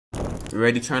You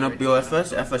ready to turn up, Bill?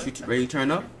 FS, you ready to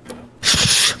turn up?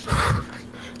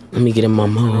 Let me get in my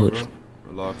mode.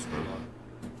 Relax,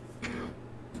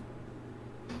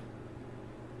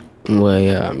 bro. Well,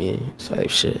 yeah, I mean, type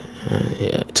shit.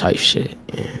 Yeah, type shit.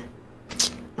 Yeah.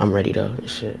 I'm ready though.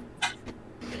 Shit.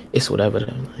 It's whatever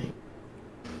though. Like,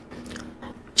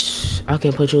 I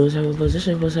can put you in second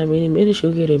position for 70 minutes.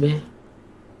 You get it, man.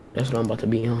 That's what I'm about to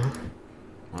be on.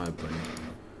 Alright, buddy.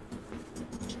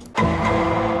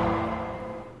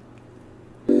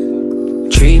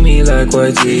 Treat me like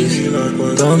white teeth.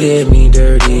 Don't get me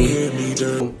dirty.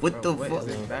 What the fuck?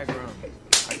 Background.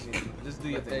 Just do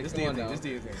your thing. Just do your thing. Just do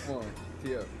your thing. Come on.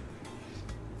 Tee up.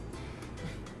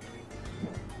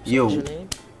 Yo. What's your name?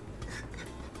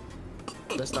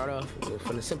 Let's start off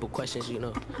from the simple questions, you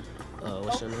know.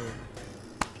 What's your name?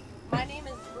 My name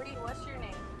is Bree. What's your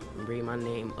name? Bree, my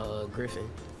name, Griffin.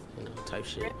 You know, type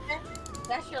shit. Griffin?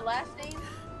 That's your last name?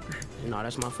 No,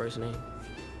 that's my first name.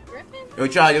 Griffin? Yo,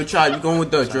 child, you going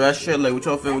with the dress shit? Like, what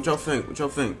y'all think? What y'all think? What y'all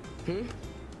think?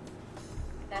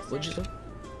 That's What'd you say?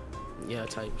 Yeah,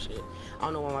 type shit. I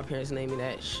don't know why my parents named me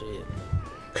that shit.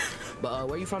 But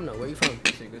where you from though? Where you from?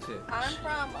 Good shit. I'm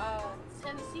from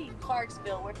Tennessee,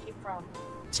 Clarksville. Where are you from?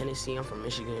 Tennessee. I'm from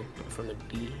Michigan. I'm from the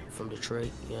D. From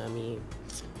Detroit. You know what I mean?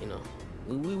 You know,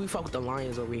 we fuck with the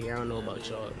Lions over here. I don't know about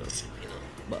y'all though. You know.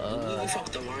 But we fuck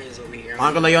with the Lions over here.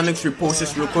 I'm gonna let y'all niggas repost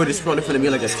this real quick. This is probably finna be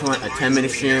like a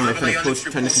 10-minute stream. I'm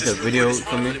finna turn this into a video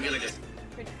for me.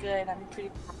 Pretty good. I'm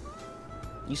pretty.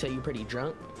 You say you pretty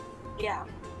drunk? Yeah.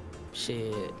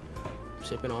 Shit.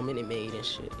 Sipping on Minute Maid and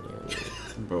shit. You know what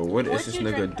I mean? Bro, what is this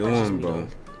nigga doing, bro?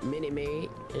 Minute Maid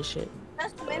and shit.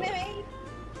 That's the Minute Maid?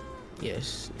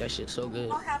 Yes, that shit's so good. You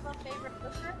don't have a favorite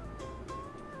pusher?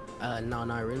 No,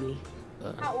 not really.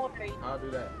 How old are you? I'll do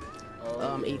that.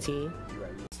 18.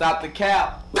 Stop the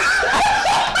cap.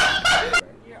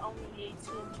 You're only 18.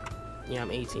 Yeah,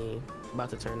 I'm 18. About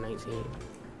to turn 19.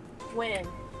 When?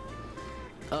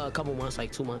 A couple months,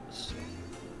 like 2 months.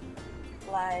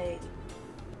 Like.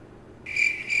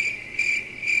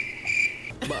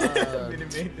 But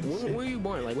when were you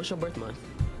born? Like, what's your birth month?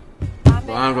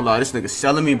 Bro, I ain't gonna lie, this nigga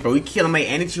selling me, bro. He killing my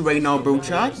energy right now, bro.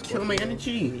 Child, he killing my Let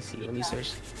energy. me see. Let me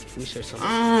search something.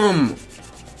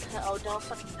 Oh, don't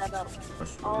fuck that up.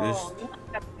 Oh,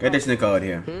 get this nigga out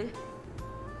here.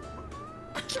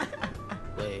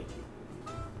 Wait.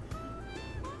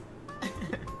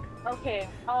 Okay.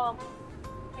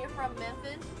 You're from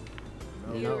Memphis?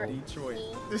 No, You're Detroit.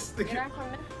 This nigga. You're not from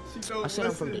Memphis? I said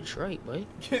I'm from Detroit, boy.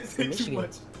 Can't say From too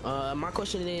Michigan. much. My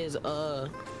question is,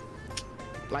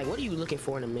 like, what are you looking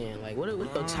for in a man? Like, what are your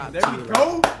top There two? we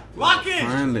go. Lock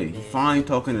in. Finally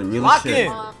talking to the real Lock shit.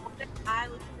 in. I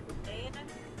look for the man.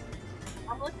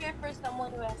 I'm looking for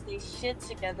someone who has their shit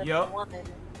together. Yup. For woman.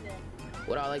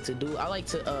 What I like to do, I like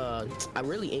to I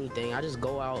really anything. I just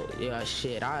go out, yeah,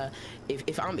 shit.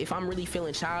 If I'm really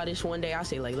feeling childish one day, I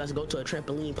say like let's go to a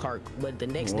trampoline park, but the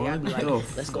next day I be like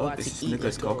let's go out to eat.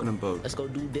 Let's go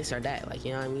do this or that. Like,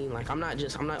 you know what I mean? Like I'm not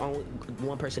on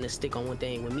one person to stick on one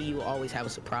thing. With me, you will always have a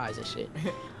surprise and shit.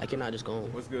 Like you're not just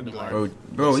going. What's good, be like,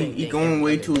 bro, he going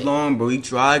way too long, bro. He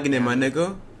dragging it, my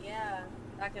nigga. Yeah,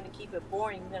 not gonna keep it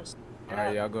boring. All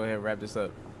right, y'all go ahead and wrap this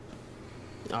up.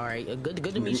 All right, good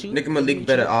to meet you. Nigga Malik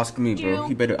better ask me, bro.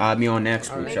 He better add me on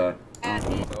next week, y'all.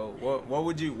 So what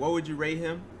would you rate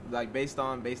him? Like based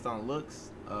on looks,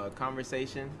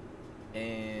 conversation,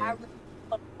 and I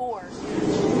a 4.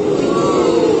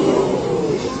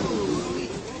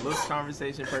 looks,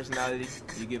 conversation, personality.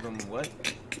 You give him what?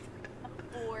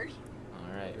 4.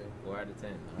 All right, 4 out of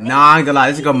 10. Nah, I ain't gonna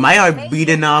lie. This nigga my heart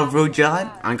beating now, bro,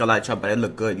 John. I ain't gonna lie, y'all, but it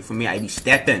look good. For me, I be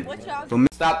stepping. For me.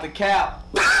 Stop the cap.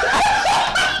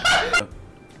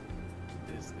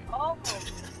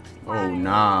 Oh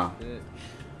Nah.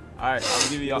 All right, I'm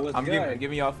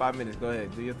giving y'all 5 minutes. Go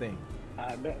ahead, do your thing.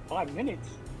 5 minutes.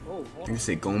 Oh. You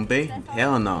say Gombe?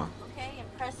 Hell no. Okay,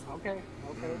 impressive. Okay.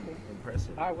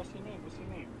 Impressive. All right. What's your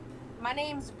name? My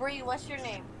name's Bree. What's your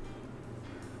name?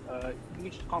 You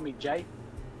just call me Jay.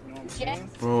 You know what I'm Jay? saying?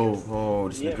 Bro,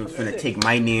 this nigga finna take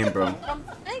my name, bro. From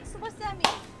Thanks. What's that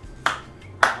mean?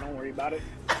 Don't worry about it.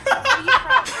 Where you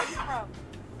from?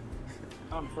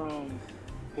 I'm from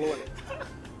Florida.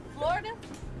 Florida?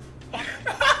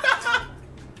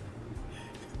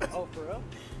 Oh, for real?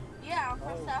 Yeah, I'm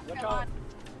from South what Carolina.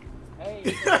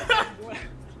 Hey.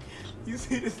 You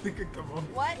see this nigga come on?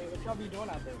 What? Hey, what y'all be doing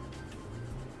out there?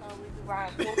 We be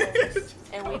riding fours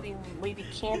and we be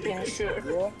camping and shit.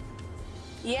 Yeah.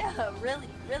 Yeah, really.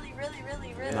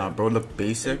 Nah, bro, look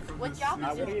basic. What y'all be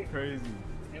doing? Crazy.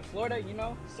 In Florida, you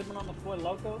know, sipping on the Four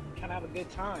Loko, trying to have a good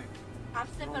time. I'm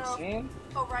sipping You know what I'm saying?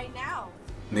 on right now.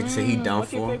 Nigga say he down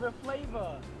What's your for. favorite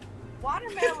flavor?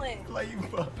 Watermelon. Like you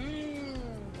fuck.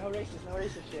 No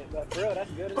racist shit. But for real,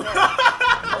 that's good as hell.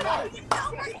 No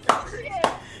racist shit.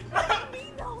 What do you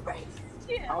mean no racist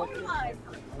shit?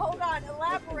 Hold on.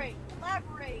 Elaborate.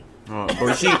 Oh,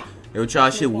 bro, yo,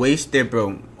 child, shit wasted, bro.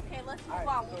 Okay, let's move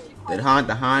on.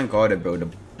 The hind got it, bro.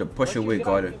 The push away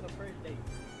got it.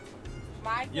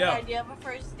 My good idea of a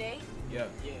first date? Yeah.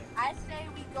 I say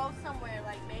we go somewhere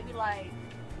like maybe like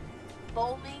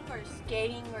bowling or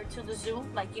skating or to the zoo.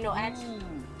 Like, you know, actually.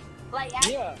 Like,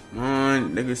 yeah.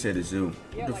 Man, nigga said the zoo.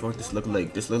 What the fuck this look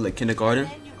like? This look like kindergarten?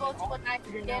 And then you go to a nice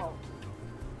dinner.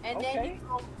 And then you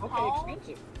go home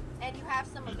and you have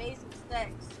some amazing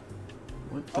sex.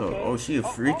 What the? Oh, she a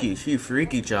freaky. She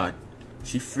freaky, John.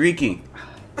 She freaky.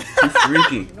 She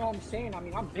freaky. You know what I'm saying? I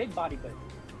mean, I'm big body, but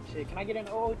shit, can I get an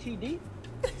OOTD?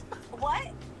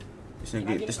 What? This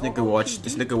nigga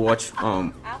watch.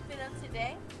 Outfit of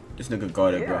today? This nigga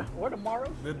got it, bro. Or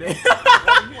tomorrow. The day.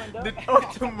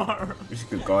 Tomorrow. This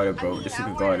nigga got it, bro. This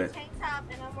nigga got it. Tank top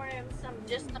and I'm wearing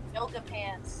just some yoga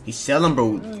pants. He's selling,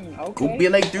 bro. Go be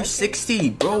like 360,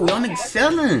 bro. Y'all niggas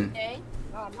selling. Okay.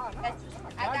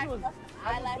 I got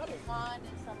eyelashes on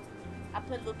and some. I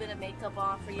put a little bit of makeup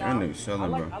on for y'all. That nigga selling,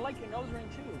 bro. I like your nose ring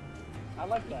too. I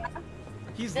like that.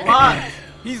 He's locked.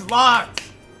 He's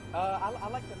locked. I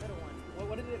like the middle one.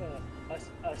 What is it?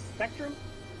 A spectrum?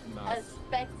 No. A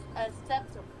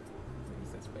spectrum.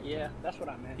 Yeah, that's what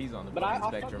I meant. He's on the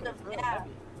spectrum. No,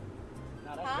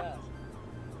 that's gas.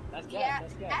 That's gas.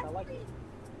 That's gas. I like it.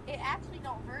 It actually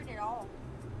don't hurt at all.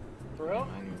 For real?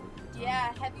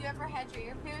 Yeah. Have you ever had your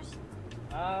ear pierced?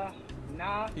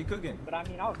 Nah. You cooking? But I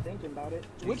mean, I was thinking about it.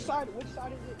 Which side is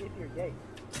it if you're gay?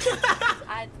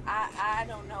 I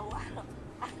don't know.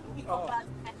 I don't know about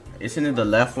that. Isn't it the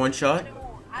left one shot?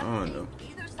 I don't know.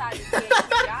 Either side is gay, to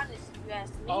be honest, if you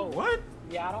ask me. Oh, what?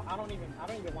 Yeah, I don't even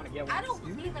want to get one. I don't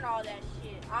believe in all that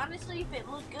shit. Honestly, if it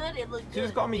look good, it look good. She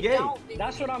just called me gay.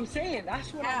 That's what I'm saying. I'm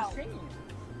saying.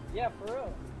 Yeah, for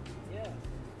real. Yeah.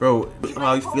 Bro,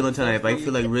 how you feeling tonight? If I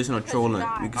feel like Riz or trolling,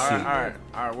 you can see.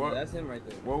 Alright. What? That's him right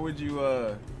there. What would you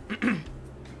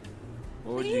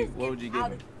What would you give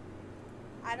him?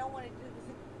 I don't want to do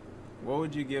this. What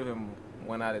would you give him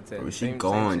 1 out of 10? Bro, she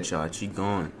gone, child. She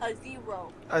gone. A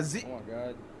 0. A Z. Oh my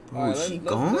god. Bro, she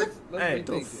gone? Hey,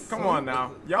 come on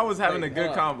now. Y'all was having a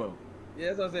good combo. Yeah,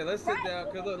 that's what I'm saying. Let's sit down.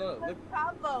 Cause look.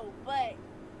 Combo, but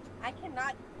I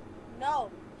cannot.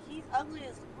 No, he's ugly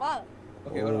as fuck.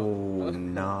 Okay, hold on. Oh,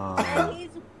 nah. And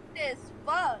he's weak as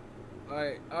fuck.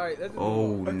 Alright. Let's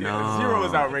Oh, nah. 0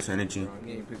 is outrageous. Energy.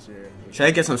 Picture. Should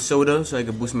I get some soda so I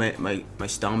can boost my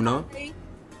stamina?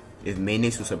 If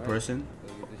mayonnaise was a person?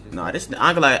 Nah, this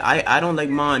I'm gonna lie. I don't like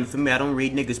mine. For me, I don't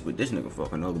read niggas, but this nigga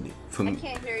fucking ugly. For me, I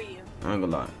can't hear you. I ain't gonna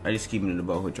lie. I just keep it in the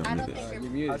boat with y'all I don't niggas.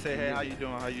 think you're. I say, hey, how you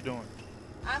doing? How you doing?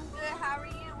 I'm good. How are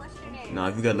you? What's your name? Nah,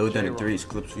 if you got low down in 3, it's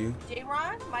clips for you.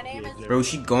 J-Ron? My name is. Bro,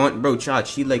 she gone. Bro, child,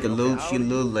 she like a little. She a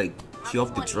little like. She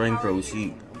off the drink, bro.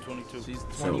 She. I'm 22. She's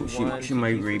So 21. she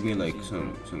might read me like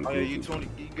some. Oh yeah, you 20.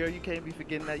 Girl, you can't be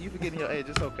forgetting that. You forgetting your age.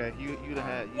 It's okay. You done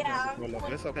had. You Yeah, done grown up.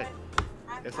 It's okay.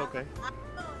 It's okay. I'm a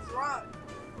little drunk.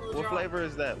 What flavor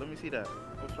is that? Let me see that.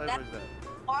 What flavor is that?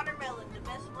 Watermelon, the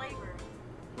best flavor.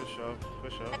 For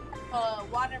sure.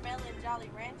 Watermelon Jolly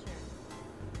Rancher.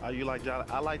 Oh, you like Jolly?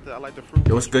 I like the fruit.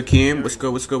 Yo, what's good, Kim? What's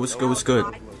good? You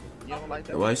don't like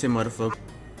that? Why you say motherfucker?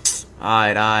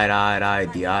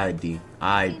 Alright, the ID.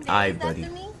 I, buddy.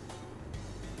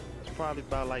 It's probably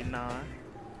about like 9.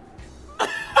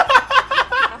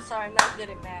 I'm sorry, I'm not good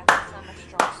at math. It's not my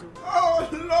strong suit. Oh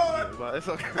Lord! But it's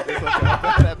okay. It's okay. I'm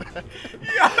bad at that.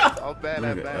 I'm bad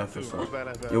at Nigga, that too. FS. I'm bad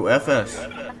at that. Yo, FS.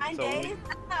 9 days?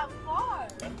 That's not far.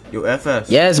 Yo, FS.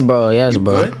 Yes, bro. Yes,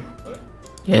 bro. Good?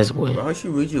 Yes, boy. Bro, how she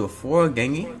read you a 4,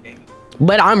 gangy?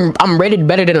 But I'm rated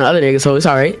better than the other niggas, so it's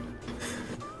alright.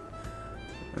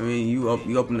 I mean, you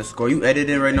up in the score. You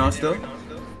editing right now still?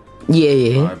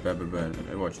 Yeah. Alright, bad.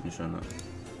 I watching this right now.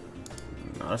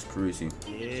 Nah, that's crazy.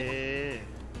 Yeah.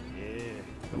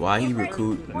 Why he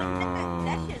recruit?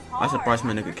 Nah. I surprised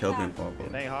my nigga Kelvin pop It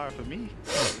up. ain't hard for me.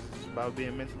 It's about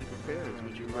being mentally prepared. It's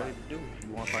what you're ready to do. If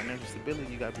you want financial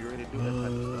stability, you gotta be ready to do that type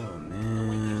of stuff. Oh,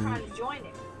 When man. you trying to join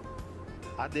it.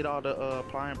 I did all the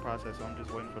applying process, so I'm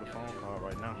just waiting for the phone call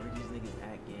right now.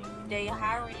 They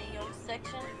hiring in your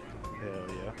section. Hell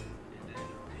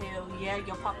yeah. Hell yeah,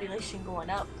 your population going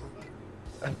up.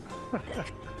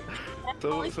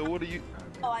 So what do you?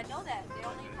 Oh, I know that. They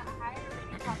only hire when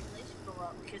your population go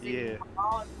up because they Yeah. need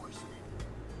law enforcement.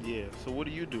 Yeah. So what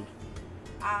do you do?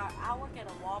 I work at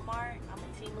a Walmart. I'm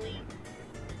a team lead.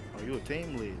 Oh, you a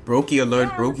team lead? Brokey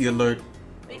alert.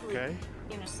 Big Okay. league.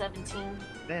 17.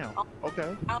 Damn.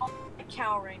 Okay. I'm on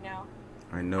account right now.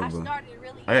 I know, bro. started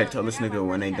really I gotta young. tell this I got nigga my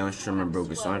when they first done tattoo streaming, when I bro. was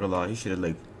Cause I 12. ain't gonna lie, he should have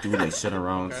like do like 7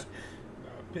 rounds.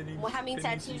 Well, how many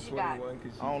tattoos you got?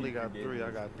 I only got 3.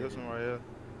 I got this one right here.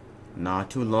 Nah,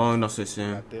 too long, no such I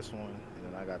thing. got this one, and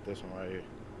then I got this one right here.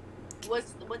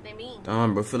 What they mean?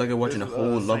 Damn, bro, feel like I'm watching a This is,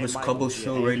 whole Saint lovers Michael, couple yeah,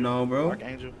 show angel, right now, bro.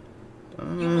 Archangel. You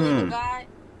believe in God?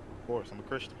 Of course, I'm a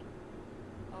Christian.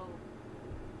 Oh,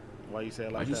 Why you say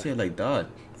it like Why'd you that? say it like that?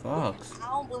 Fox. I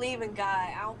don't believe in God.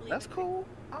 I don't believe. That's cool.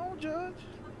 I don't judge.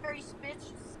 I'm a very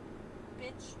bitch.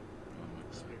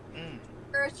 Mm.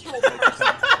 Spiritual person.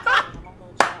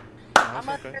 I'm That's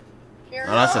a okay.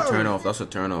 Oh, that's a turn off. That's a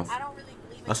turn off. I don't really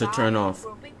believe in That's a God. turn I off.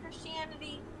 grew up in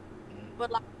Christianity,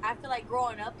 but like I feel like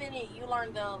growing up in it, you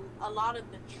learn a lot of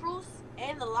the truths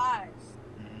and the lies.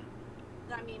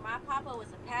 I mean, my papa was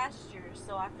a pastor,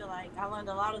 so I feel like I learned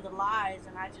a lot of the lies,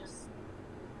 and I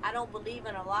don't believe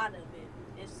in a lot of it.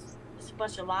 It's a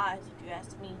bunch of lies, if you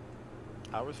ask me.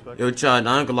 I respect Yo, it. Chad,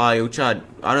 I ain't gonna lie, yo, Chad.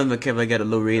 I don't even care if I get a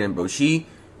low rating, bro. You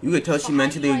could tell she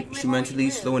mentally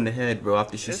slow in the head, bro.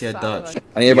 After she said that.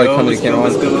 I need everybody Yo, come to the camera.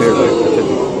 what's good,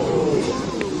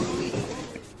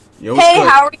 Yo, what's Hey, good?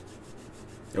 how are you?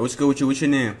 Yo, what's good with you? What's your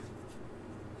name?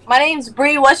 My name's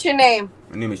Bree. What's your name?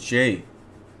 My name is Jay.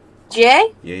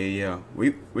 Jay? Yeah. Where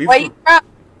you Where you from? from?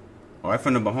 Oh, I'm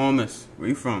from the Bahamas. Where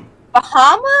you from?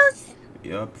 Bahamas?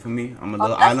 Yup, for me. I'm a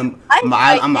little that's island. nice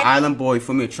I'm an right island boy.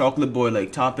 For me, a chocolate boy.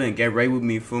 Like top in, get right with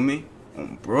me. For me,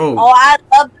 bro. Oh, I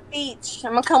love the beach.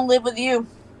 I'm gonna come live with you.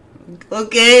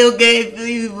 Okay. I feel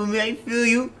you. For me, I feel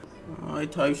you. Alright,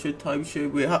 type shit.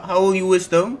 Wait, how old you is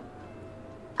though?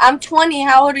 I'm 20.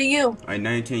 How old are you? Alright,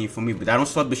 19. You for me, but that don't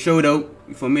stop the show though.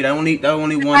 You for me? That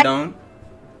only one down.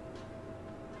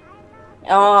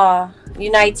 Oh,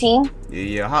 you 19?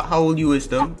 Yeah. How old you is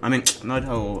though? I mean, not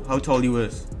how old. How tall you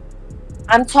is?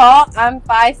 I'm tall. I'm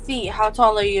 5 feet. How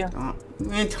tall are you?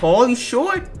 You ain't tall. You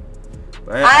short.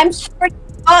 But I'm short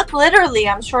as fuck. Literally,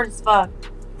 I'm short as fuck.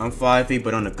 I'm 5 feet,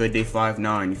 but on a good day,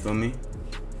 5'9". You feel me?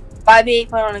 5'8",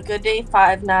 but on a good day,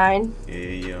 5'9".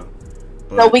 Yeah.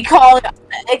 So But, we call it an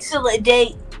excellent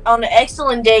day. On an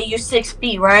excellent day, you're 6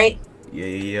 feet, right?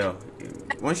 yeah.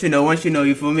 Once you know,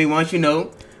 you feel me? Once you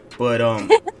know. But I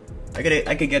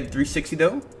could get a 360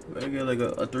 though. I get like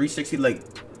a 360, like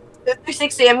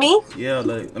 360 at me? yeah.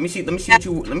 Like let me see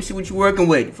what you working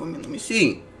with. You feel me? Let me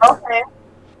see. Okay.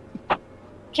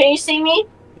 Can you see me?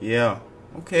 Yeah.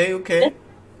 Okay.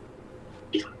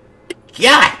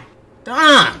 Yeah.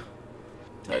 Damn.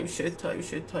 Type shit.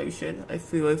 I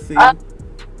feel.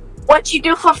 What you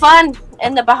do for fun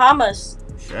in the Bahamas?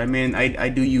 I mean, I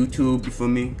do YouTube. You feel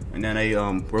me? And then I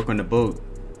work on the boat.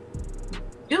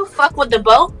 You fuck with the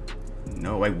boat?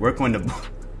 No, I work on the boat.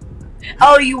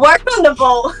 Oh, you work on the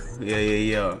boat?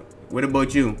 Yeah. What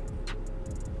about you?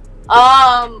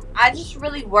 I just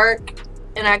really work,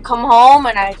 and I come home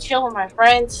and I chill with my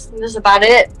friends. And that's about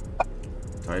it.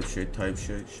 Type shit.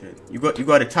 You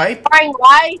got a type? Boring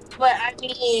life, but I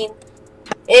mean,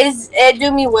 it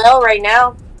do me well right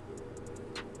now.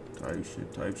 Type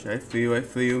shit. I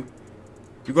feel you.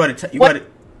 You got a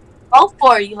Go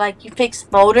for you, like you fix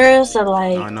motors or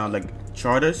like. No, like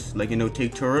charters, like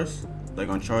take tourists, like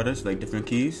on charters, like different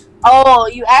keys. Oh,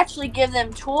 you actually give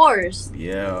them tours.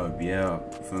 Yeah. You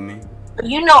feel me?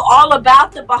 You know all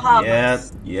about the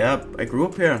Bahamas. Yep. I grew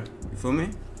up here. You feel me?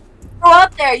 You grew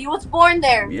up there. You was born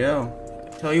there. Yeah.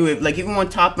 Tell you if you want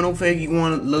topping over, you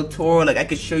want a little tour, like I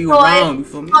could show you around. You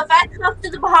feel me? So if I come to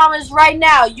the Bahamas right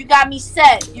now, you got me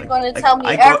set. You're gonna tell me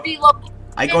every location.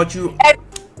 I got you.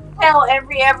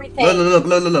 Everything.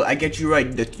 Look. I get you right.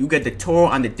 You get the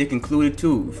tour and the dick included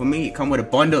too. You feel me? It come with a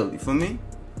bundle. You feel me?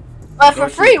 But for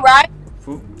free, right?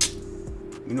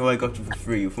 You know I got you for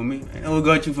free. You feel me? I know I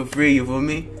got you for free. You feel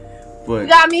me? But you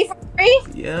got me for free?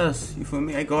 Yes. You feel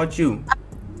me? I got you.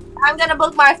 I'm gonna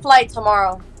book my flight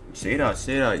tomorrow. Say that.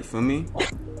 You feel me?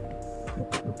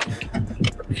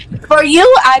 For you,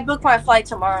 I book my flight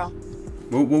tomorrow.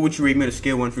 What would you rate me on a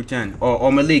scale 1 through 10?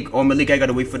 Or Malik, I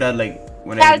gotta wait for that like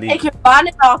when you I gotta leave. take your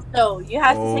bonnet off though. You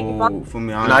have to take your bonnet. For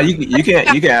me, Nah, you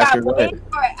can ask her. Go ahead.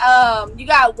 You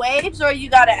got waves or you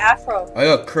got an afro? I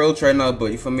got curls right now,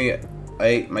 but you feel me?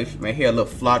 My hair a little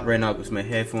flat right now because my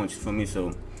headphones. You feel me?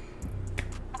 So.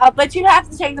 But you have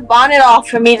to take the bonnet off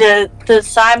for me to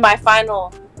sign my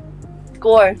final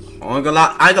score. I ain't gonna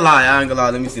lie.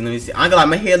 Let me see. I ain't gonna lie.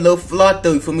 My hair a little flat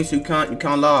though. You feel me? So you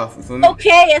can't laugh. You feel me?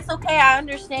 It's okay. I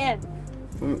understand.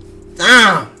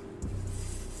 Damn.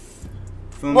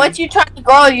 What you trying to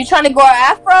grow? You trying to grow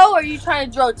afro or you trying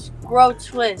to grow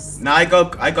twists? Nah, I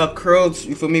got curls.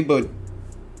 You feel me? But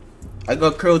I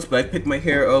got curls, but I picked my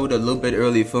hair out a little bit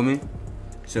early. You feel me?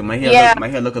 So my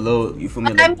hair look a little, you feel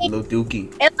me, like a little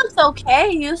dookie. It looks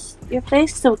okay. Your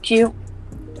face so cute.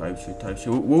 Type shit.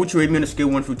 What would you rate me on a scale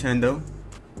 1 through 10 though?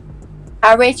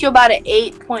 I rate you about an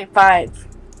 8.5.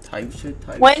 Type shit.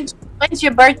 When's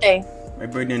your birthday? My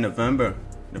birthday in November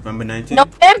 19th.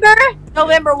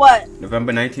 November what?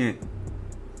 November 19th.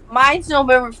 Mine's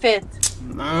November 5th.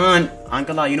 Man,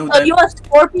 Uncle, you know So you a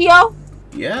Scorpio?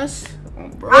 Yes,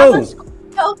 bro. I'm a Scorpio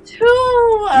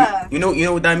too. You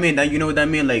know what that mean? You know what that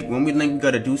mean? Like when we link, we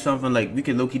gotta do something. Like we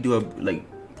can low-key do a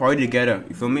party together.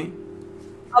 You feel me?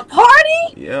 A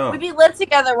party? Yeah. We be lit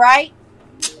together, right?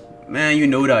 Man, you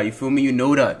know that. You feel me? You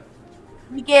know that.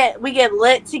 We get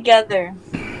lit together.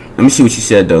 Let me see what she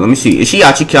said though. Let me see. Is she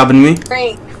actually capping me?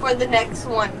 Great for the next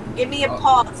one. Give me a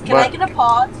pause. Can I get a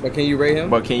pause? But can you rate him?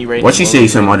 What she say?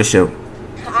 Some other show.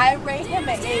 I rate him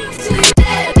an 8.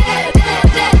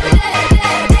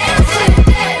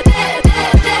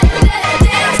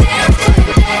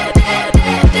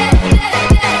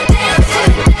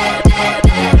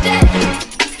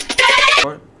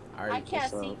 I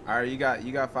can't see. Alright,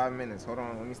 you got 5 minutes. Hold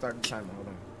on, let me start the timer. Hold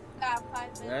on.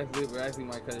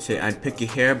 Say I'd pick your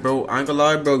hair, bro. I ain't gonna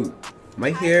lie, bro.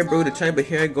 My hair, bro, the type of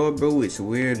hair I go, bro, it's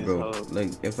weird, bro.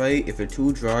 Like if it's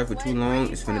too dry for too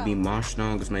long, it's gonna be marsh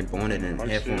long because my bonnet and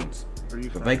headphones.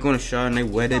 If I go in a shower and I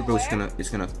wet it, bro, it's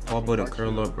gonna pop out and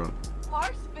curl up, bro.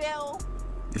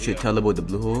 You should tell about the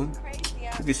blue hole.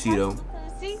 You can see though.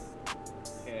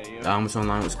 The Amazon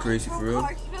line was crazy for real.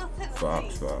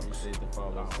 Fox.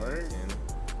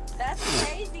 That's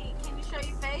crazy. Can you show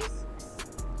your face?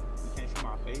 You can't see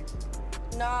my face?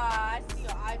 Nah, I see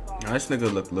your eyeball. Nah, this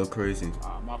nigga look a little crazy.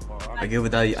 My fault. I give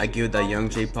it that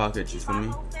Yxngjay pocket, you feel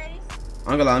me?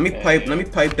 I'm gonna lie, let me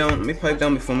pipe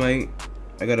down before I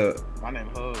gotta. My name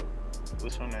Hug.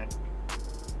 What's your name?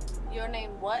 Your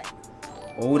name what?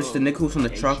 Oh, this the nigga who's on the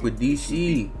truck with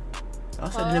DC. I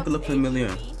said the nigga look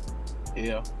familiar.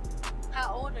 Yeah.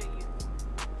 How old are you?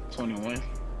 21.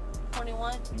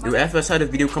 21? Dude, after I saw the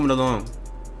video coming along.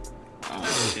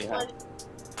 Shit.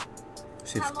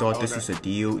 If you thought this was a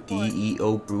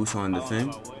DEO Bruce on the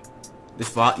thing. This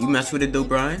fought, you mess with it though,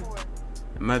 Brian?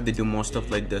 I might have to do more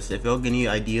stuff like this. If y'all get any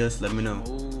ideas, let me know.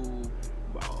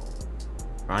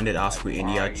 Brian did ask for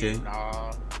Edate.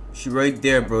 She right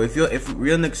there, bro. If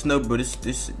real niggas know, bro, this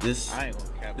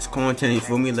content, you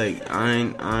feel me? Like I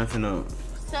ain't finna.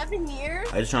 7 years?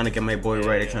 I just trying to get my boy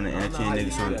right. I trying to entertain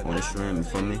niggas on the stream, you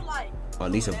feel me? Or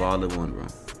at least a valid one, bro.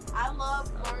 I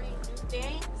love learning new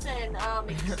things and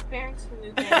experiencing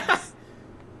new things.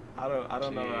 I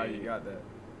don't know how you got that.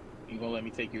 You gonna let me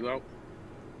take you out?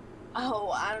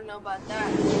 Oh, I don't know about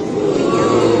that.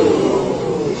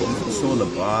 It's all a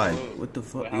vibe. What the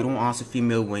fuck? You don't ask a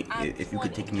female when if you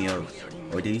could take me out.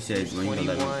 Or did he say when you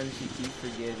gonna let me? She keeps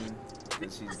forgetting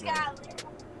that she's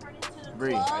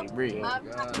Bree. Nah, I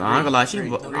ain't gonna lie.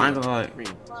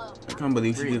 I can't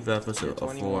believe she gave that for a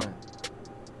 4.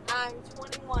 I'm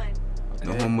 21.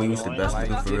 No homo used the best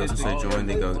looking for real since I joined.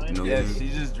 They go, you know. Yeah,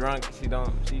 she's just drunk.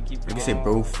 She keep. They can say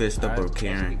bro fist up or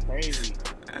Karen.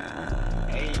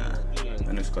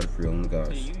 I know Scott free on guys.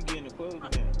 You can get in the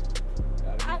club then.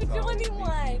 I'm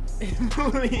 21. I'm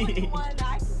 21.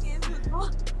 I can get in the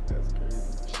club. That's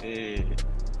crazy. Shit.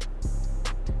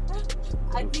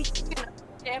 I think you can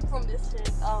understand from this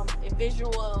a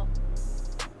visual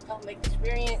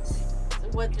experience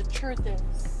what the truth is.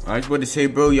 I was about to say,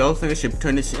 bro, y'all think I should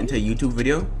turn this into a YouTube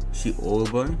video? She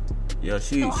old, boy. Yeah,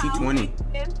 she 20.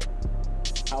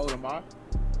 How old am I?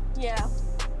 Yeah.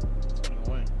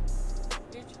 21.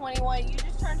 You're 21. You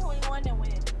just turned 21 and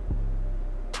when?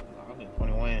 I've been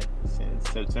 21 since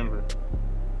September.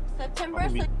 September?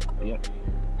 Yeah.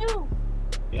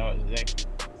 Yeah, exactly.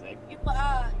 You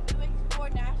explore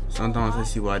national. Sometimes I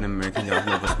see why the American guys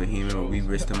love us Bahamian, but we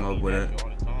risk them up with it.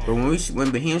 But when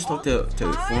Bahamians talk to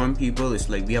foreign people, it's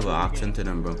like we have an accent to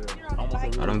them, bro.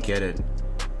 I don't get it.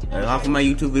 Like half of my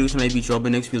YouTube videos, when I be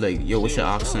dropping next, be like, yo, what's your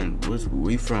accent?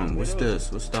 Where you from? What's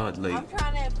this? What's that? Like, I'm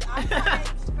trying to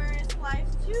experience life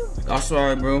too. That's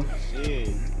alright, bro. Shit.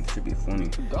 It should be funny.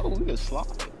 Go, we can slide.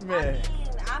 Man.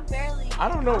 I'm barely. I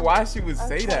don't know why she would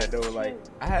say that though. Like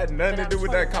I had nothing to do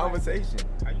with that conversation.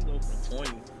 How you go from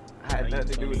 20? I had nothing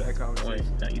to do with that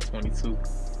conversation. Now you 22.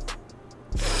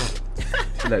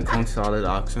 Like con solid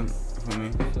accent for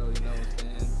me.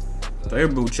 Hey,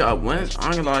 bro, chop. When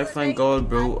I'm gonna lie, thank God,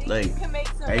 bro. Like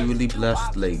I really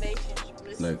blessed. Like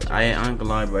I ain't gonna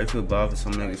lie, bro. I feel bad for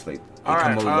some niggas. Like they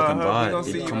come out looking bad.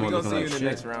 They come out looking like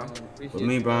shit. But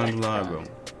me, bro, I ain't gonna lie, bro.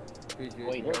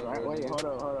 Wait, hold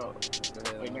up.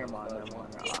 Wait, never mind.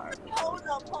 Alright. Hold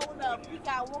up. We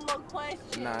got one more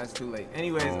question. Nah, it's too late.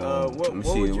 Anyways, what let me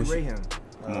see, would you rate him?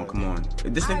 Come on.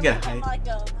 If this nigga get high. Like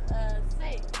a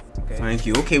 6. Okay. Thank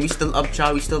you. Okay, we still up,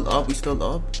 child. We still up.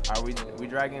 Are we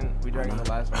dragging the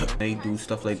last one? They do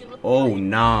stuff like, oh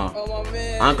nah. Oh my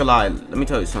man. I ain't gonna lie. Let me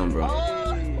tell you something, bro.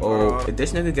 Oh, if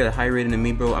this nigga get a high rating than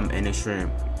me, bro, I'm ending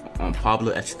stream on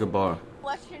Pablo Escobar.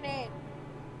 What's your name?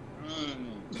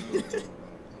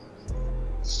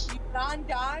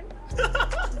 Don?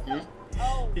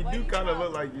 Oh, He where do you kind of from?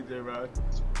 look like you, J-Rod.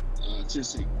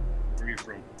 Tennessee. Where you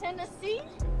from? Tennessee?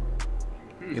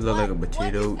 You look like a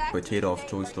potato off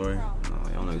Toy Story. No,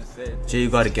 y'all know. Jay, you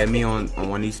gotta get me on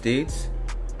one of these dates.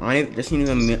 This ain't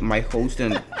even my host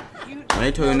and when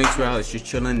I tell you next round, it's just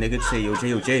chilling. Nigga say, yo,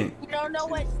 Jay. You don't know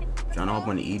what Trying to hop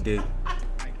on the E-date.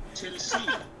 Tennessee.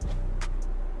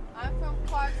 I'm from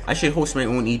Clarksville. I should host my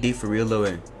own E-date for real,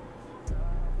 though.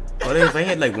 But if I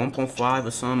had like 1.5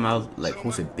 or something, I'll like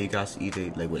host a big ass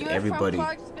E-date like with everybody. From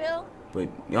Clarksville? But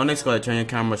y'all niggas gotta turn your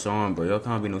cameras on, bro. Y'all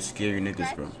can't be no scary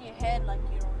niggas, bro. Scratching your head like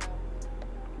you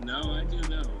don't know. No, I do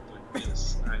know, but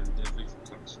yes, I'm definitely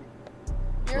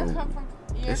from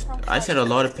Clarksville. I said a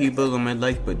lot of people in my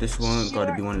life, but this one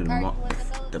gotta be one of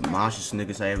the marshest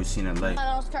niggas I ever seen in life.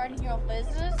 Starting your own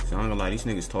business? So I'm gonna lie, these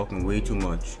niggas talking way too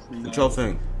much. What y'all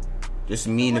think? Just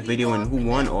me in the video and who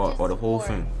won, or the whole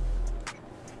thing?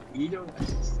 You know,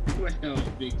 well,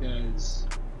 because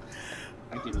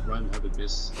I can run other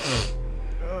businesses.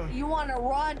 You want to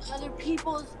run other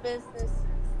people's businesses?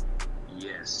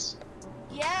 Yes.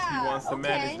 Yeah. He wants to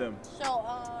manage them. So,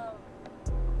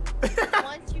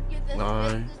 once you get this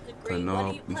business degree,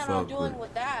 what do you plan on doing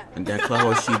with that? And then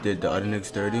Cloud, she did the other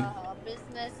niggas dirty.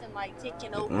 Business and like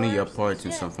taking over. Only your parts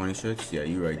and some funny shits. Yeah,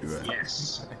 you right.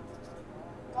 Yes.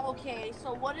 Okay,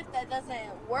 so what if that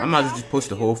doesn't work? I might as well just post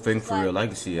the whole thing for real. I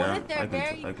can see, what yeah. if they're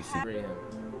I can see.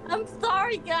 I'm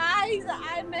sorry, guys.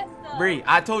 I messed up. Bree,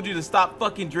 I told you to stop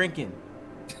fucking drinking.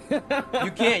 You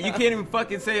can't even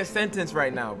fucking say a sentence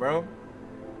right now, bro.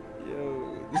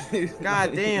 Yo.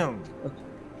 God damn.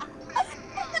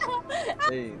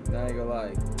 Hey, not gonna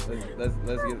lie.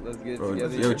 Let's get Bro,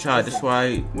 together. yo, child, that's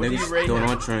why niggas do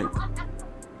not drink.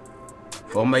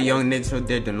 For all my young niggas out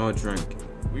there, do not drink.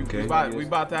 We Okay.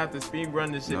 about to have to speed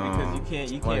run this shit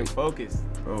because you can't focus.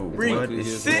 Bro, Bree, what?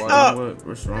 sit up.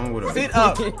 What's wrong with her? Sit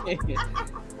up.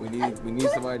 we need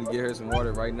somebody to get her some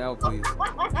water right now, please.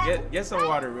 Get some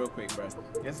water real quick, bro.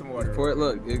 Get some water. Pour it.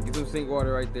 Look, get some sink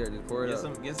water right there. Just pour it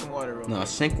up. Get some water real quick. Nah,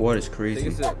 sink water is crazy.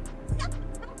 Take a sip.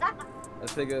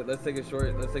 Let's take a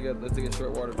short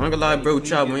water. I'm gonna lie, bro,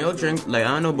 child, when y'all drink, like, I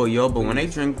don't know about y'all, but when I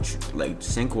drink, like,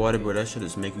 sink water, bro, that shit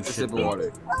just make you shit, bro.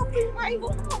 Water.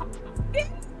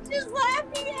 Just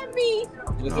laughing at me.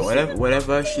 Nah,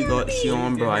 whatever she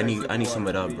on, bro, I need some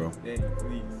of that, bro.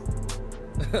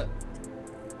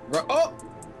 Bro, oh!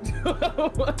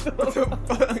 What the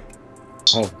fuck?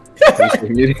 Oh,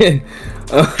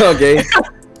 okay.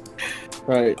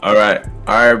 All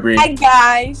right, Bree. Hi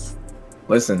guys.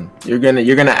 Listen, you're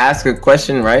gonna ask a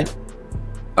question, right?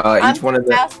 Each one of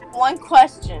them. Ask one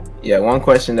question. Yeah, one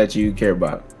question that you care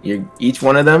about. Each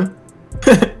one of them.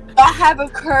 I have a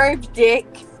curved dick.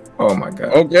 Oh my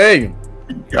god. Okay.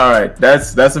 All right,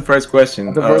 that's the first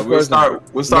question. We'll start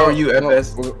with you,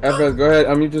 FS. FS, go ahead,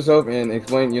 unmute yourself and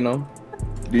explain. You know.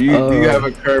 Do you have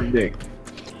a curved dick?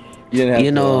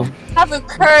 You know. I have a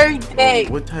curved dick.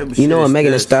 What type of You know shit what is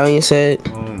Megan Thee this? Stallion said?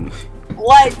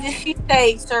 What did she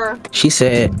say, sir? She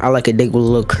said, "I like a dick with a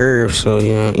little curve." So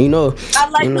yeah, you know. I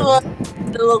like you the know.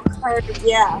 little curve.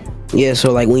 Yeah. Yeah,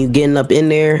 so like when you getting up in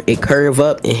there, it curve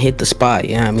up and hit the spot.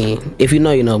 Yeah, I mean, if you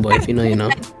know, you know, boy. If you know, you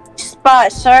know.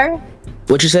 Spot, sir.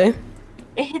 What you say?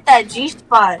 It hit that G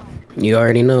spot. You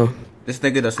already know. This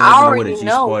nigga doesn't I even know what a already G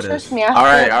know. spot is. Trust me. All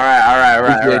right.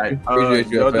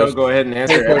 Appreciate you, FS. Go ahead and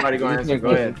answer. Everybody go answer.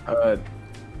 Go ahead.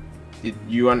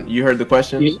 You heard the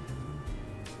question?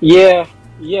 Yeah.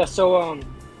 So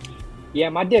yeah,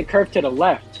 my dick curved to the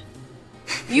left.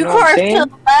 You know what I'm curved saying? to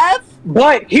the left.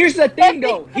 But here's the thing,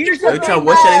 though. Here's the Yo, thing. child,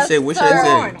 what should I say? What should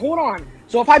I say? Hold on.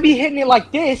 So if I be hitting it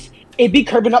like this, it be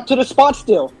curving up to the spot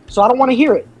still. So I don't want to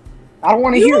hear it. I don't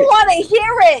want to You hear don't it. want to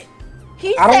hear it.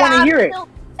 He I don't said, wanna "I'm hear it." still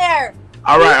there.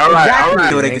 All right.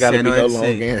 You know what I can say, no, I can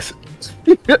say. Yes,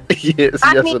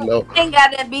 I yes mean, or no. it ain't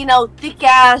gotta be no thick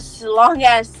ass, long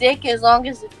ass dick as long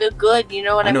as it feel good. You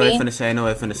know what I I know what I'm mean? finna say. I know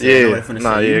what I'm finna say. Yeah, I know what I'm finna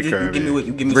nah, say. yeah, You curve, give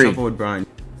me Bree. something with Brian.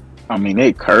 I mean,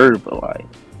 they curve, but like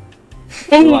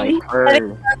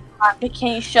curve. Can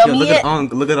you show Yo, me look it? at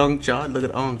Unk. Look at Unk, child. Look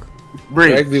at Unk.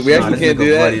 Bree. We actually can't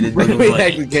do that. We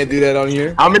actually can't do that on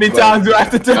here. How many times do I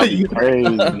have to tell you?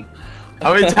 Crazy.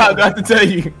 How many times do I have to tell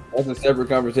you? That's a separate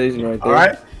conversation right there. All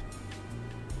right.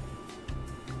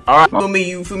 All right.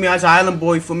 You feel me? As an island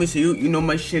boy, for me, so you know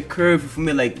my shit curve. For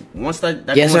me, like once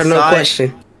that yes or no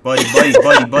question. Buddy.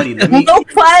 Let me. No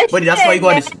question. Buddy, that's why you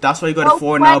got this. That's why you got No a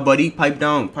 4 now, buddy. Pipe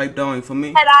down. You feel me?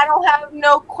 And I don't have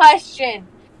no question.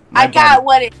 I got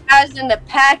what it has in the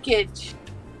package.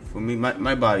 For me,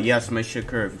 my body. Yes, my shit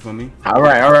curve. You feel me? All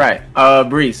right.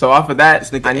 Bree. So off of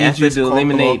that, I need you to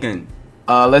eliminate.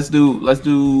 Let's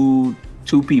do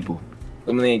 2 people.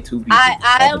 Eliminate 2 people.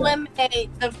 I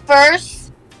eliminate the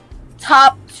first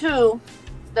top 2.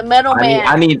 The middleman.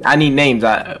 I need names.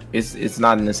 It's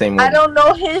not in the same way. I don't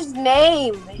know his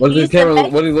name. What's his camera?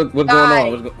 What's going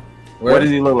on? What does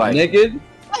he look like? Naked?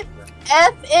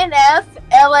 FNF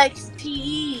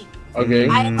LXTE. Okay.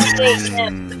 I eliminate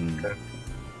him.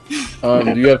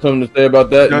 Do you have something to say about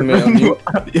that? Yeah,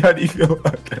 how do you feel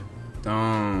about that?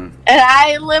 And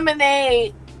I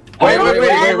eliminate. Wait.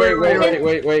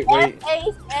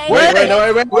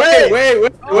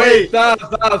 Stop.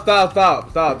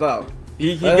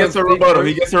 He gets a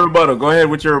rebuttal. Go ahead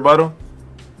with your rebuttal.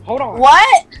 Hold on.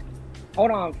 What?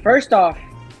 Hold on. First off,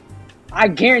 I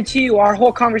guarantee you our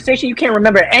whole conversation, you can't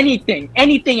remember anything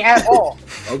at all.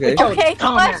 Okay,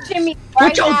 question me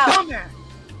right now.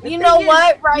 You know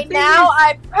what? Right now,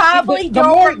 I probably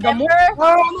don't remember.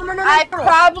 I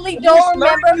probably don't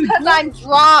remember because I'm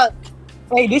drunk.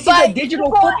 Hey, this is a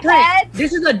digital footprint.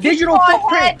 This is a digital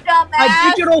footprint. A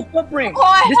digital footprint.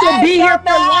 This will be here for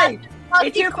life.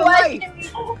 It's here for life.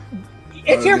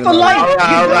 It's here for life. All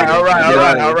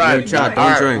right. Chad,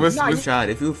 don't drink. Chad,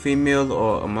 if you're female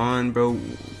or a man, bro,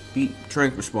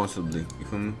 drink responsibly. You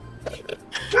feel me?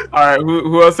 All right.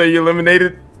 Who else are you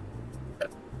eliminated?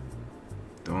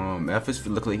 Ephes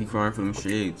look like he crying for them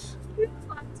shades.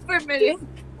 For a minute.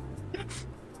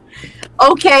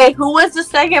 Okay, who was the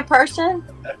second person?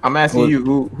 I'm asking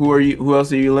you. Who are you? Who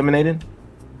else are you eliminating?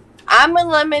 I'm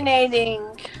eliminating.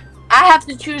 I have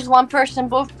to choose one person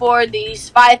before these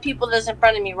 5 people that's in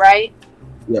front of me, right?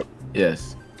 Yep.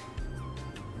 Yes.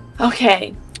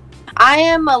 Okay. I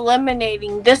am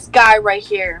eliminating this guy right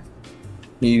here.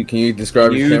 Can you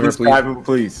describe his camera, describe him,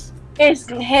 please?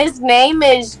 His name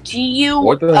is GU.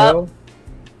 What the hell?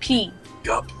 P.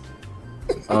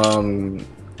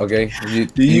 Okay.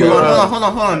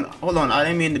 Hold on. I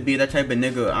didn't mean to be that type of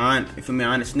nigga. I ain't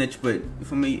a snitch, but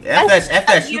for me,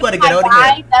 FS, you gotta get out of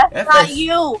here. That's not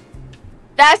you.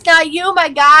 That's not you, my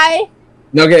guy.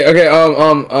 Okay.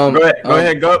 Go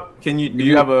ahead, go. Do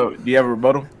you have a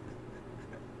rebuttal?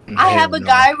 I have a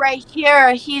guy right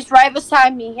here. He's right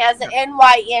beside me. He has an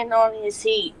NYN on his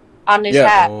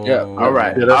hat. Yeah. All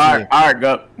right. All right,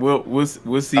 Gup. We'll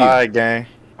see. All right, gang.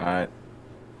 All right.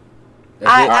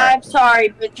 I'm sorry,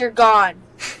 but you're gone.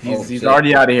 He's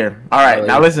already out of here. All right,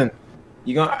 now listen.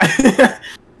 You gonna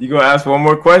ask one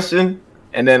more question,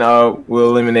 and then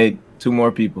we'll eliminate 2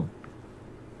 more people.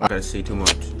 I gotta say too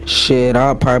much. Shit,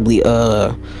 I'll probably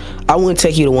I wouldn't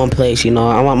take you to one place, you know.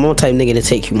 I'm the type of nigga to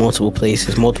take you multiple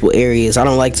places, multiple areas. I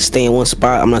don't like to stay in one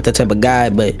spot. I'm not that type of guy,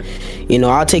 but you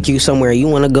know, I'll take you somewhere you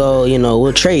want to go. You know,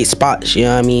 we'll trade spots. You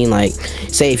know what I mean? Like,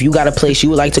 say if you got a place you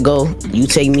would like to go, you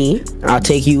take me, I'll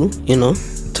take you. You know,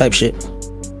 type shit.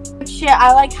 Shit,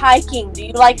 I like hiking. Do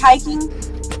you like hiking?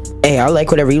 Hey, I like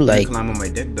whatever you like. Climb on my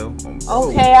dick though.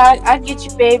 Okay, I get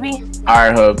you, baby. All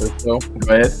right, Hub. Go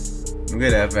ahead. I'm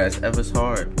good at FS. FS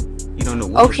hard. You don't know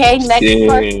what. Okay, next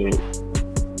question.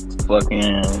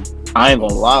 Fucking, I ain't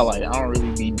gonna lie, like I don't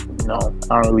really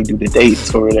do the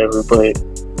dates or whatever, but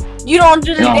you don't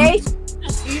do the dates?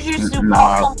 You just do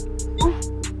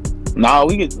Nah,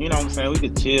 we could, you know what I'm saying, we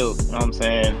could chill, you know what I'm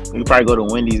saying? We could probably go to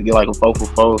Wendy's and get like a 4 for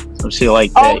 4, some shit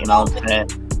like that, you know what I'm saying?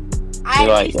 I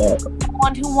like that.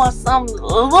 One who wants a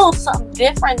little something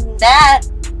different than that.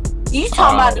 You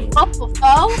talking about the 4 for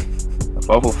 4?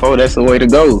 4 for 4, that's the way to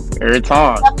go every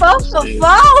time. The 4 for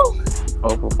 4?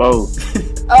 4 for 4.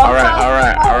 All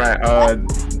right.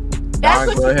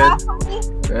 Don, go ahead.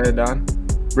 Go ahead, Don.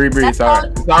 Bree, it's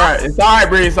alright. It's alright,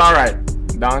 Bree. It's alright.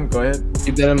 Don, go ahead.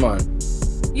 Keep that in mind.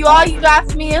 All you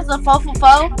got for me is a 4 for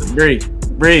 4? Bree,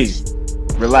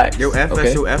 relax. Yo, FS,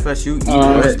 okay? Go ahead,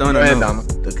 Don.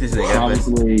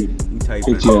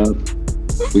 Probably pick you up.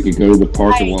 We could go to the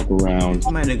park and walk around.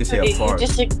 My nigga say a park. You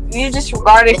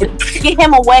disregarded. Get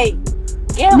him away.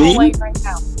 Get him away right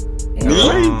now.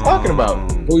 What are you talking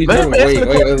about? Who you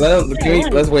talking about?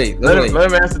 Let's wait. Let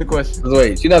him answer the question. Let's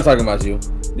wait. She's not talking about you.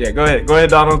 Yeah, go ahead,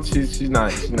 Donald. She's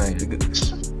not.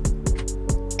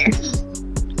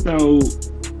 So,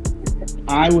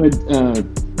 I would.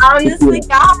 Honestly,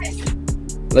 guys.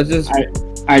 Let's just.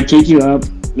 I take you up.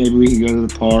 Maybe we could go to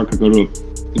the park or go to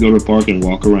the park and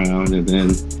walk around, and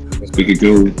then we could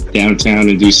go downtown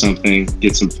and do something,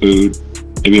 get some food,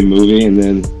 maybe a movie, and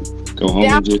then Go home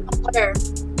and just Where?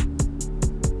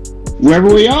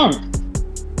 wherever we are.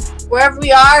 Wherever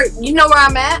we are, you know where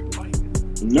I'm at?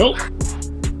 Nope.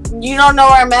 You don't know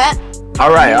where I'm at?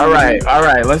 All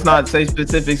right. Let's not say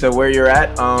specifics of where you're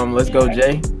at. Let's go,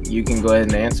 Jay. You can go ahead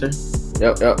and answer.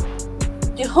 Yep.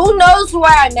 Dude, who knows where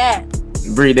I'm at?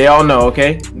 Bree, they all know,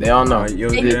 okay? They all know. You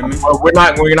hear me? We're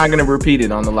not gonna repeat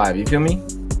it on the live. You feel me?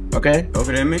 Okay.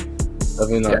 Okay, me?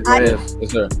 Definitely not.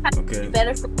 Yes, sir. Okay.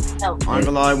 Better for yourself. I'm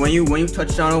gonna lie, when you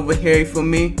touch down over here, you feel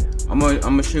me? I'm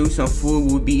gonna show you some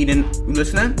food we'll be eating. You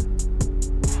listening?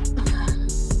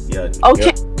 Yeah. Okay.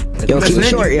 Yep. Yo, keep it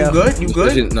short, yo. You good? You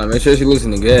good? Listen, no, make sure she's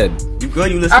listening. Good. You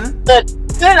good? You listening? I'm good.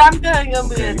 I'm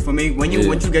good. Okay, for me, when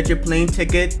you get your plane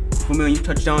ticket, for me, when you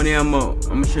touch down there, I'm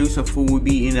gonna show you some food we'll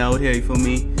be eating out here. You feel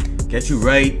me? Get you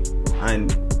right,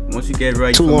 and once you get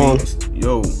right, Too long.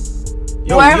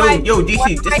 Yo,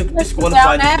 DC, where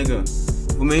disqualify this nigga.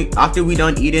 For me, after we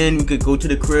done eating, we could go to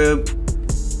the crib,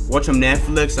 watch some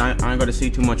Netflix. I ain't gotta say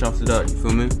too much after that. You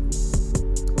feel me?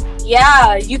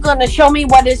 Yeah, you gonna show me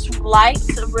what it's like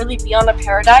to really be on a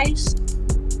paradise?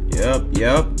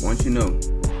 Yep. Once you know.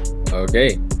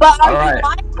 Okay. But All right.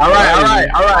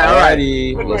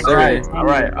 Alrighty. Yes, sir. All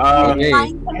right. Okay.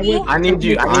 I need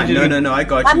you. No, I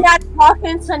got you. I'm not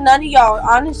talking to none of y'all,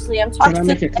 honestly. I'm Can talking I to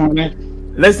make a comment?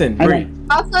 Listen, Bree.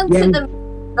 the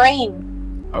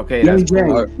brain. Okay, Young that's Jay,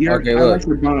 cool. Okay, I look. like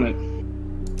your bonnet.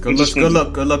 Good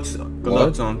luck,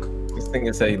 Zonk. This thing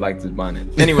is say he likes his bonnet.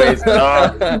 Anyways,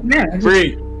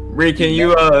 Bree, can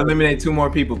you eliminate 2 more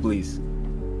people, please?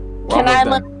 Can I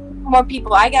eliminate more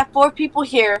people? I got 4 people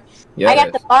here. Yes. I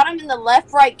got the bottom and the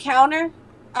left, right corner.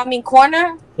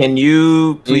 Can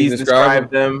you please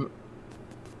describe them?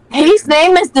 His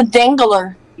name is the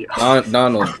Dangler.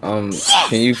 Donald.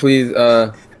 Can you please?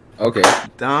 Okay. You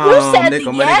said yes.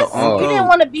 You didn't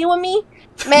want to be with me,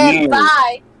 man. No.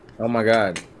 Bye. Oh my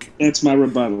God. That's my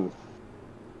rebuttal.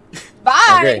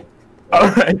 Bye. Okay. All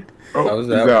right. That was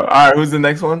that. All right. Who's the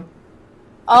next one?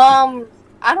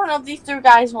 I don't know if these 3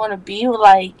 guys want to be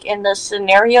like in the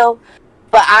scenario,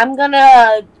 but I'm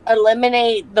gonna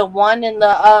eliminate the one in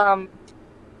the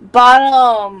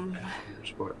bottom.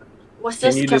 What's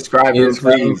this? Can you describe him,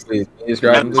 please? Can you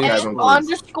describe him, please?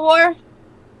 Underscore.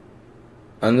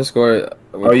 Underscore.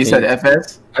 Oh, you said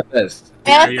FS? FS.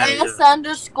 FS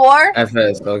underscore.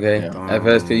 FS. Okay.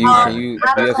 FS. Can you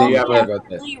have about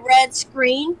that? Red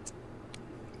screen.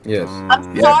 Yes.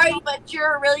 I'm sorry, but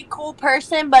you're a really cool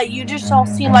person, but you just don't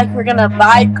seem like we're gonna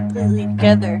vibe completely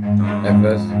together.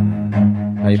 FS.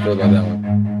 How you feel about that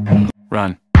one?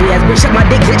 Run. Yes, bitch, suck my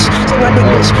dick, bitch. Suck my dick,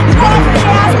 bitch.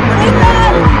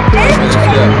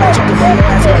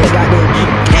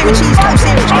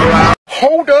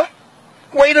 Hold up.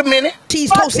 Wait a minute.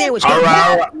 Cheese toast sandwich.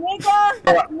 I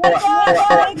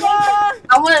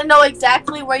want to know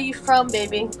exactly where you from,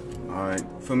 baby. Alright,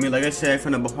 for me, like I said,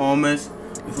 from the Bahamas.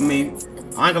 For me, I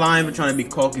ain't gonna lie, I'm even trying to be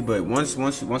cocky, but once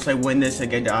I win this, I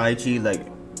get the IG, like,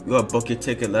 you gotta book your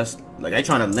ticket. I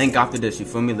trying to link after this, you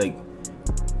feel me? Like,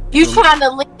 you trying to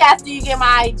link after you get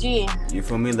my IG? You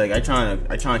feel me? Like, I trying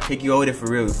to take you over there for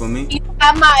real, you feel me? You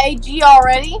have my IG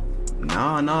already?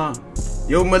 Nah.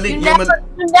 Yo, Malik, you never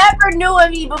knew of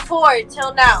me before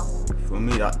until now. You feel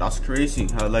me? That's crazy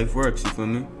how life works, you feel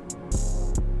me?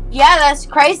 Yeah, that's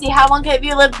crazy. How long have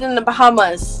you lived in the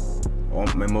Bahamas? Oh,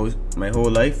 my whole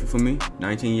life, you feel me?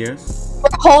 19 years. Your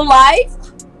whole life?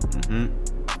 Mm-hmm.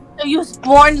 So you was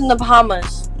born in the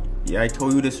Bahamas? Yeah, I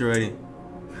told you this already.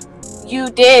 You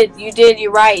did,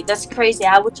 you're right. That's crazy.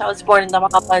 I wish I was born in the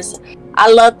Bahamas. I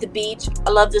love the beach. I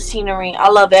love the scenery. I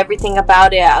love everything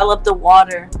about it. I love the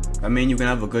water. I mean, you can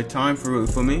have a good time for real,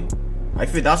 for me.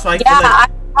 That's why I feel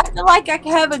like... I feel like I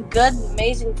can have a good,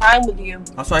 amazing time with you.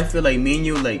 That's why I feel like me and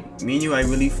you, I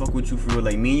really fuck with you for real.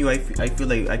 Like, me and you, I feel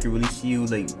like I can really see you,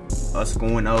 like, us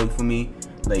going out for me.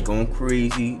 Like, going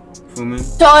crazy for me.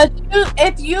 So,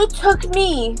 if you took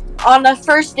me on a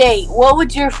first date, what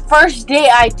would your first date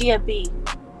idea be?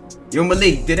 Yo,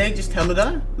 Malik, did I just tell her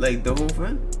that? Like, the whole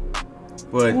thing?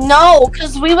 But no,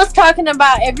 because we was talking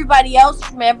about everybody else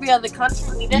from every other country.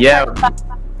 We didn't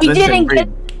didn't get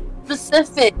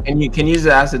specific. Can you just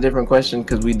ask a different question?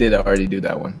 Because we did already do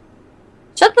that one.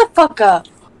 Shut the fuck up.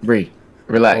 Bree,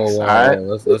 relax. Oh, wow. All right,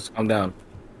 let's calm down.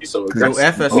 Yo,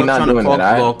 FS, I'm not doing that,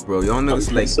 alright? Bro, y'all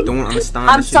niggas like don't understand.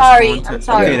 I'm sorry.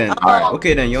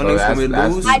 Okay then, y'all niggas want me to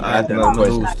lose? I'm gonna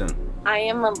lose then.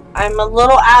 I'm a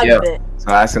little out of it.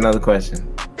 So ask another question.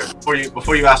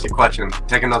 Before you ask your question,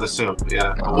 take another sip.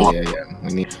 Yeah. Oh, yeah.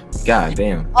 We need. God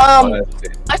damn.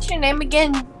 What's your name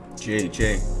again? Jay.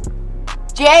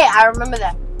 Jay, I remember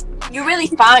that. You're really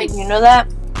fine. You know that?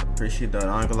 appreciate that.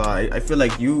 I ain't gonna lie. I feel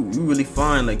like you really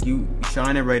fine. Like you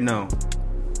shining right now.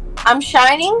 I'm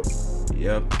shining?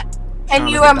 Yep. And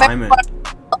you like remember?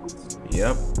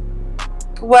 Yep.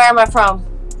 Where am I from?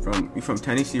 You from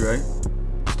Tennessee, right?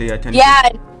 Stay at Tennessee? Yeah.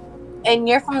 And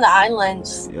you're from the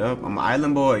islands. Yep. I'm an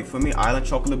island boy. You feel me? Island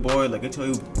chocolate boy. Like I tell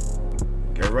you.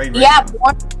 Get right Yeah, now.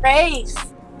 born and raised.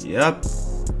 Yep.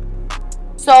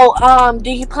 So,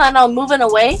 do you plan on moving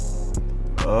away?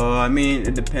 I mean,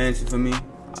 it depends. For me,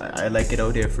 I like it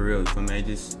out there for real. For me, I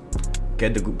just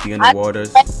get to be in the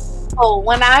waters. Oh,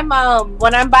 when I'm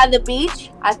by the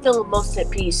beach, I feel most at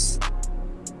peace.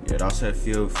 Yeah, that's how I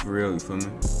feel for real. You feel me?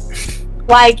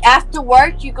 Like after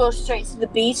work, you go straight to the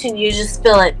beach and you just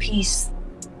feel at peace.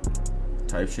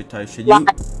 Type shit.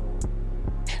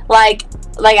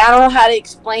 Like I don't know how to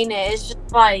explain it. It's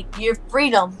just like your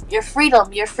freedom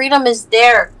is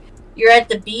there. You're at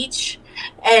the beach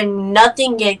and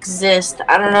nothing exists.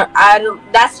 I don't know.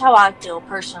 That's how I feel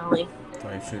personally.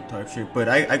 Type shit. But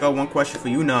I got one question for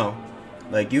you now.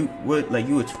 Like you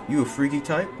a freaky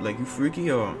type? Like you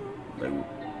freaky or like?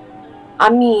 I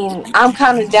mean, I'm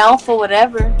kind of down for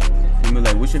whatever. I mean,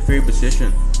 like, what's your favorite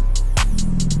position?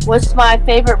 What's my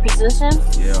favorite position?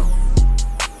 Yeah.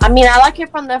 I mean, I like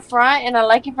it from the front and I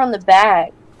like it from the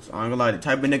back. So I'm gonna lie, the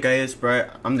type of nigga is,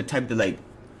 bro. I'm the type to like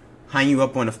hang you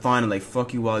up on the phone and like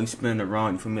fuck you while you spinning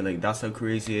around. You feel me? Like that's how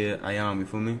crazy I am. You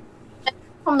feel me?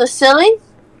 From the ceiling?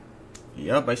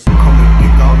 Yup, I see. Dick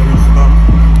out in your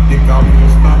stomach, dick out in your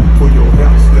stomach, pull your hair,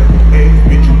 slap your ass,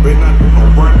 bitch, you better not do no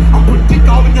run. I'm putting dick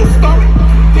out in your stomach,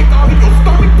 dick out in your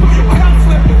stomach, pull your hair,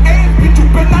 slap your ass, bitch, you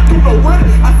better not do no run.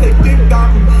 I say dick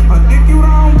down, I dick you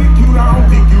down, dick you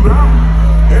down, dick you down.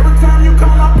 Every time you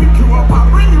come, I pick you up, I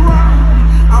bring you around.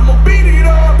 I'ma beat it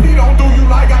up, he don't do you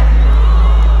like I.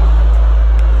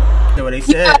 That's what they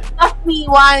said. Fuck me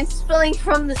while I'm spilling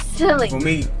from the ceiling. For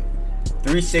me,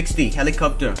 360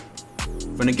 helicopter.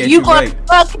 Gonna get you you right.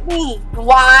 Fuck me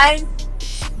while I'm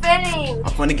spinning.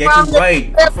 I'm gonna get you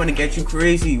right. I'm gonna get you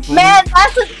crazy. Man,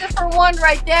 that's a different one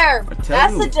right there.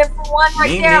 That's a different one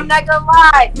right there. I'm not gonna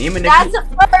lie. That's the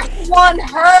first one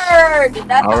heard.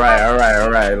 All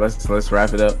right. Let's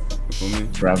wrap it up.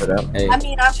 Wrap it up. Hey. I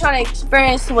mean, I'm trying to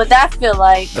experience what that feel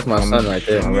like. That's my son right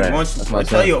there. All right. I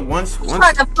tell you, once.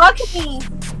 Trying to fuck me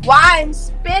while I'm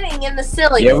spinning in the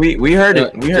ceiling. Yeah, we heard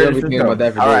it. We heard it. About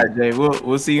that for all right, Jay.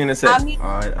 We'll see you in a second.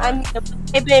 I mean,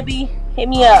 hey baby, hit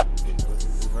me up.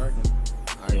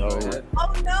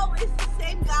 Oh no, it's the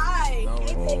same guy.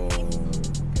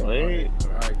 Wait.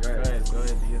 Alright, go ahead.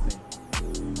 Do your thing.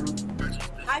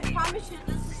 I promise you,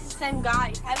 this is the same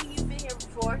guy. Haven't you been here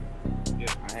before?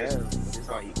 Yeah, I have.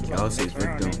 Y'all say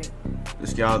victim.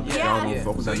 This y'all don't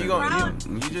focus So on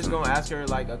you just gonna ask her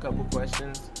like a couple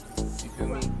questions. You feel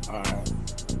me? Alright.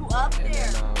 Who up and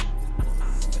there?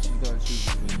 then she's gonna choose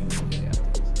between you and Jay.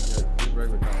 This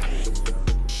regular conversation.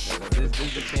 This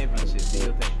is the championship. Do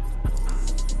your thing.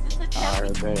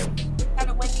 Alright, damn.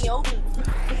 Gotta win me over.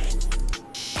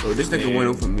 Bro, this nigga went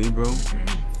over me, bro.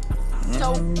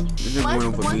 So, this nigga went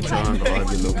over me trying to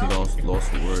be low-key lost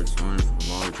for words. So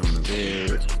I'm trying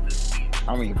to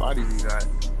how many bodies you got?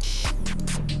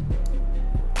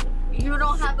 You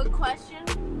don't have a question?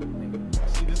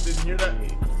 She just didn't hear that.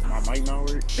 My mic not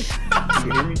work.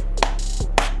 You hear me?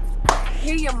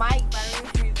 Hear your mic, but I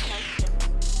don't hear your question.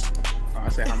 I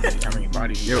said how many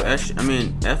bodies you got? I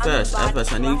mean, FS,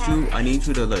 I need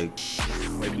you to like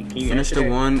finish the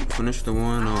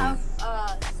one. I have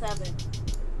 7.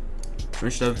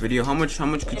 Finish that video. How much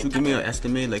could you give me an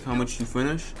estimate? Like how much you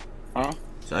finish? Huh?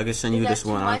 So I can send you this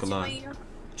one. I can lie.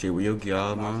 Jay, where you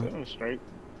go, man? Straight.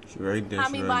 She right there. How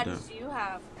many bodies do you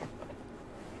have?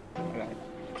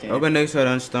 Okay, next I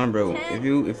understand, bro. If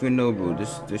you know, bro,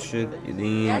 this shit,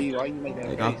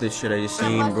 like after this shit I just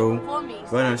seen, bro.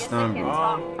 But I understand, bro.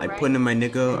 I put my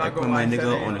nigga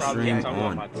on the stream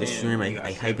on. This stream,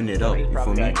 I hyping it up. You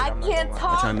feel me? I can't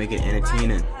talk. I try to make it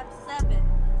entertaining.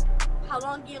 How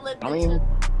long do you live in?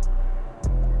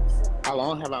 How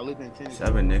long have I lived in Tennessee?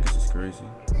 7 niggas is crazy.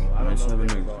 I mean, 7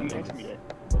 niggas.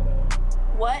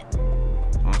 What?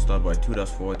 I'll start by 2,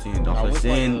 that's 14. That's what I'm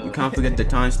saying. You can't forget the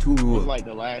times 2 rule. What's like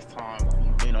the last time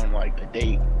you've been on like a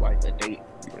date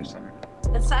or something?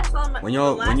 When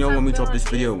y'all want me to drop this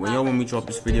video?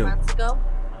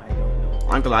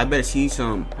 Uncle, I better see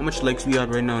some. How much likes we got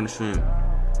right now on the stream?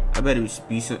 I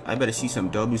better see some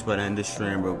W's by the end of the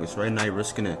stream, bro. Cause right now you're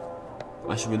risking it.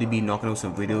 I should really be knocking out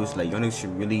some videos. Like y'all niggas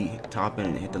should really top in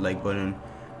and hit the like button,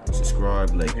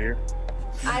 subscribe. Like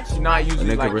she's not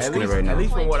usually like risking it right now. At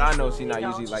least from what I know, she's not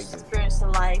usually like this.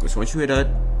 Cause once you hear that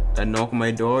knock on my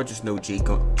door, just know J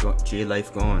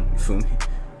life gone. You feel me?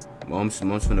 Mom's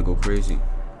finna go crazy.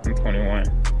 I'm 21.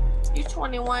 You're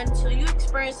 21, so you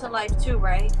experiencing life too,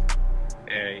 right?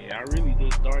 Yeah, I really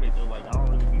just started though. Like I don't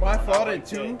really. My fault at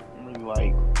 2. I'm really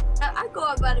like. I go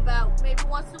about maybe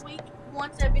once a week,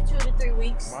 once every 2 to 3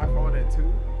 weeks. My fault at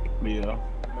 2. Yeah.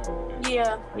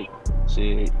 Yeah. Hey,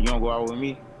 shit, you gonna go out with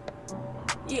me?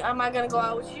 Yeah, am I gonna go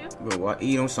out with you? Bro, why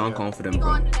you don't sound confident, You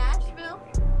bro? going to Nashville?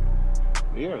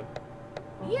 Yeah.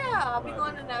 Yeah, I'll be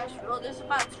going to Nashville. There's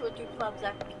about 2 or 3 clubs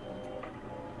I can.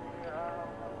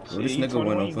 Bro, this nigga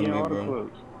went up on me, bro.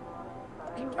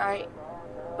 You're right.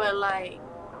 But like,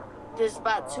 there's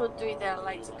about 2 or 3 that I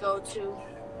like to go to.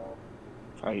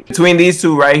 Between these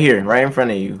two right here, right in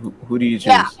front of you, who do you choose?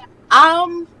 Yeah.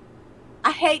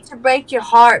 I hate to break your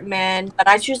heart, man, but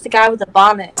I choose the guy with the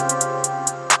bonnet.